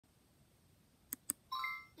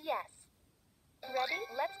yes. Ready?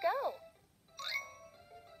 Let's go.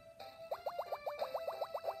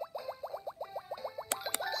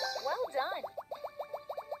 Well done.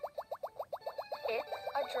 It's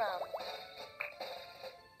a drum.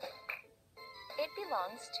 It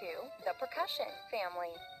belongs to the percussion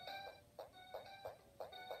family.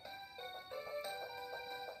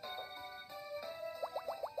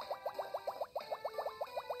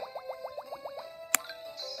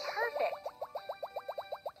 Perfect.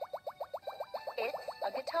 It's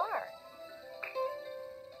a guitar.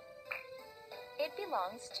 It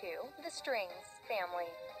belongs to the strings family.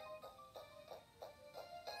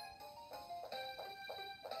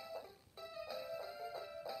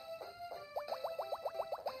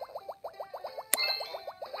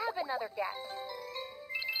 Have another guess.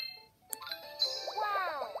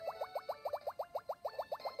 Wow!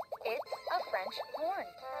 It's a French horn.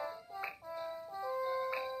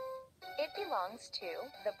 It belongs to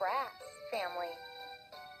the brass family.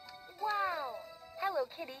 Wow! Hello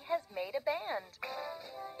Kitty has made a band.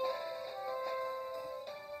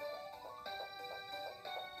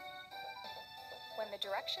 When the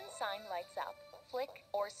direction sign lights up, flick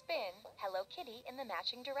or spin Hello Kitty in the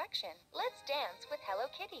matching direction. Let's dance with Hello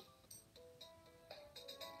Kitty.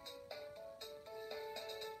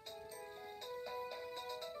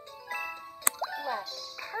 Left.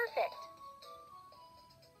 Perfect.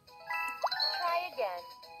 Try again.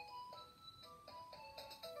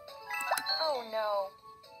 Oh no.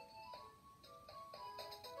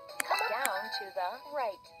 Come down to the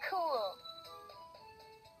right. Cool.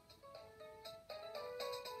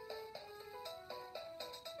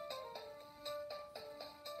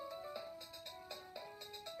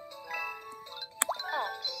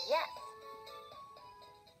 Up. Yes.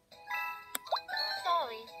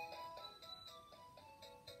 Sorry.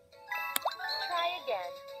 Try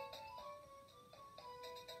again.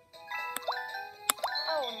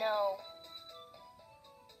 Oh no.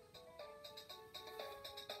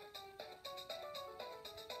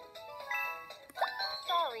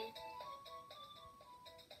 Sorry.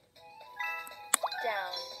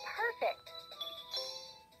 Down. Perfect.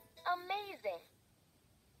 Amazing.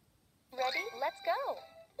 Ready? Let's go.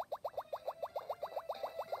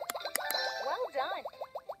 Well done.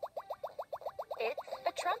 It's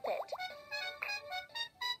a trumpet.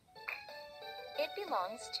 It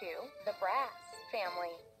belongs to the brass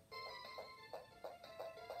family.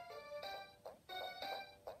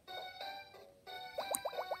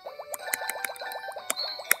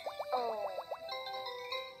 Oh.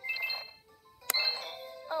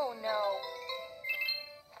 Oh no.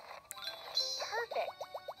 Perfect.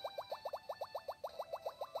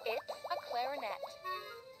 It's a clarinet.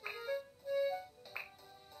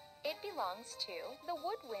 It belongs to the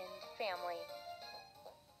woodwind family.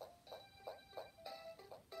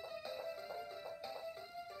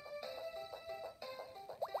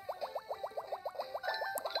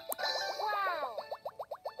 Wow!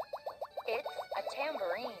 It's a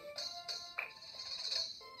tambourine.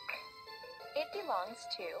 It belongs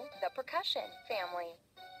to the percussion family.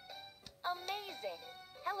 Amazing!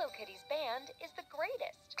 Hello Kitty's band is the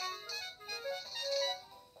greatest.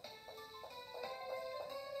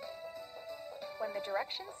 When the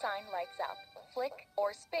direction sign lights up, flick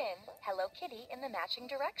or spin Hello Kitty in the matching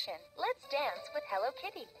direction. Let's dance with Hello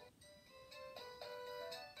Kitty.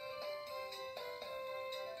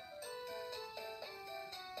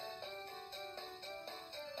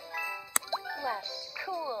 Left.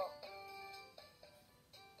 Cool.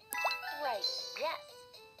 Right. Yes.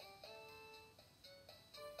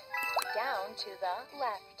 Down to the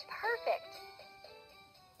left. Perfect.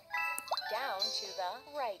 Down to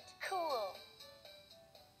the right. Cool.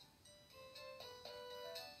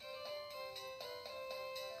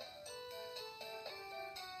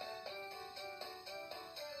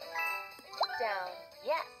 Down.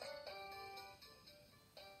 Yes.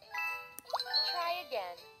 Try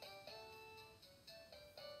again.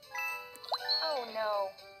 Oh no.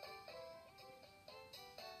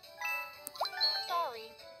 Sorry.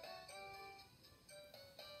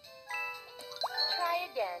 Try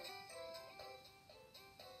again.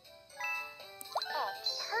 Up.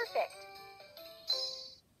 Perfect.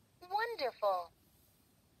 Wonderful.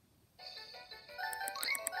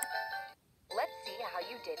 Let's see how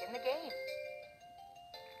you did in the game.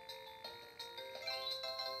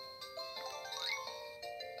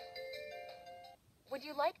 Would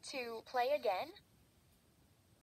you like to play again?